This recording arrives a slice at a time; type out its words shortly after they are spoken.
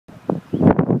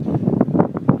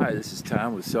Hi, this is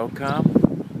Tom with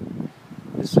Selkcomm.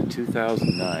 This is a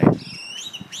 2009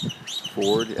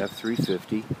 Ford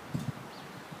F350.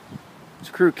 It's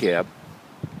a crew cab,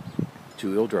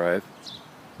 two-wheel drive.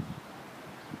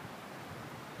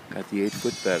 Got the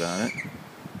 8-foot bed on it.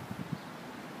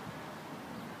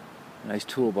 Nice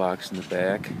toolbox in the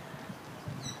back.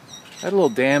 Had a little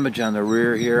damage on the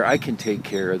rear here. I can take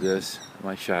care of this.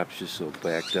 My shop's just so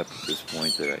backed up at this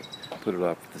point that I put it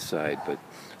off to the side, but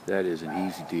that is an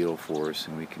easy deal for us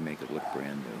and we can make it look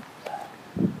brand new.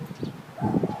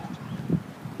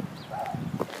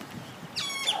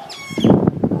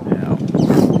 Now,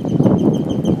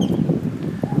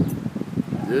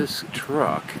 this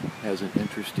truck has an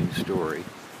interesting story.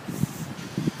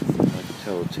 I can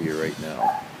tell it to you right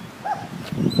now.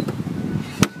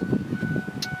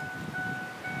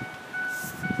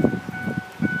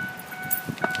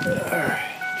 Alright.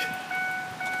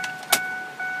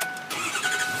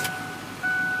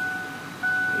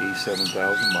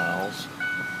 87,000 miles.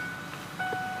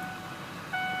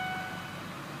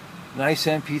 Nice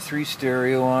MP3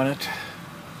 stereo on it.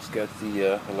 It's got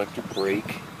the electric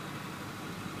brake,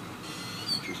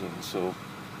 which is also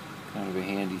kind of a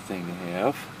handy thing to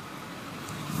have.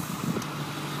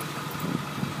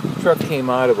 The truck came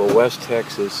out of a West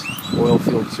Texas oil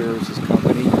field services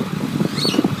company,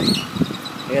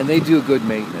 and they do good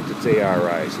maintenance. It's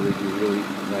ARI, so they do really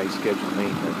nice scheduled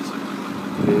maintenance.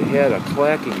 It had a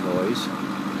clacking noise.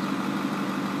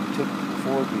 We took it to the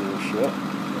Ford dealership.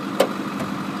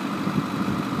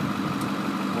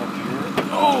 Up here.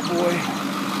 Oh boy!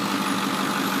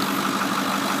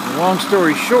 And long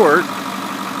story short,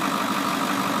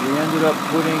 we ended up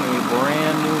putting a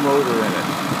brand new motor in it.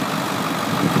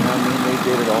 I mean, they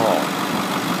did it all.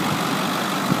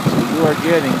 So you are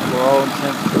getting, for all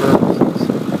intents and purposes,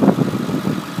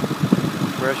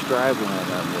 fresh driveline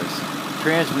on this.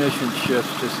 Transmission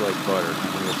shifts just like butter.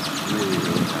 I mean, it's really,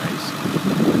 really nice.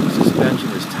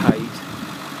 Suspension is tight.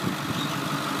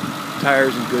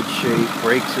 Tires in good shape.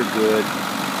 Brakes are good.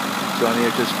 So I mean,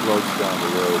 it just floats down the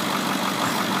road.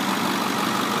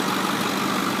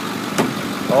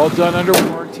 All done under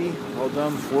warranty. All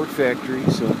done Ford factory,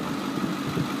 so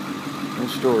no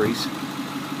stories.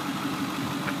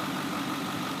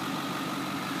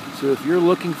 So if you're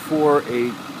looking for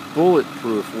a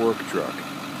bulletproof work truck,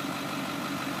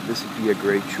 this would be a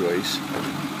great choice.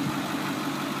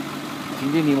 If you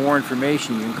need any more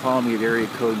information, you can call me at area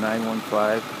code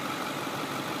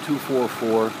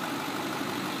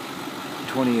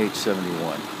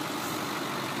 915-244-2871.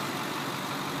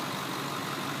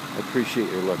 I appreciate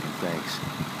your look and thanks.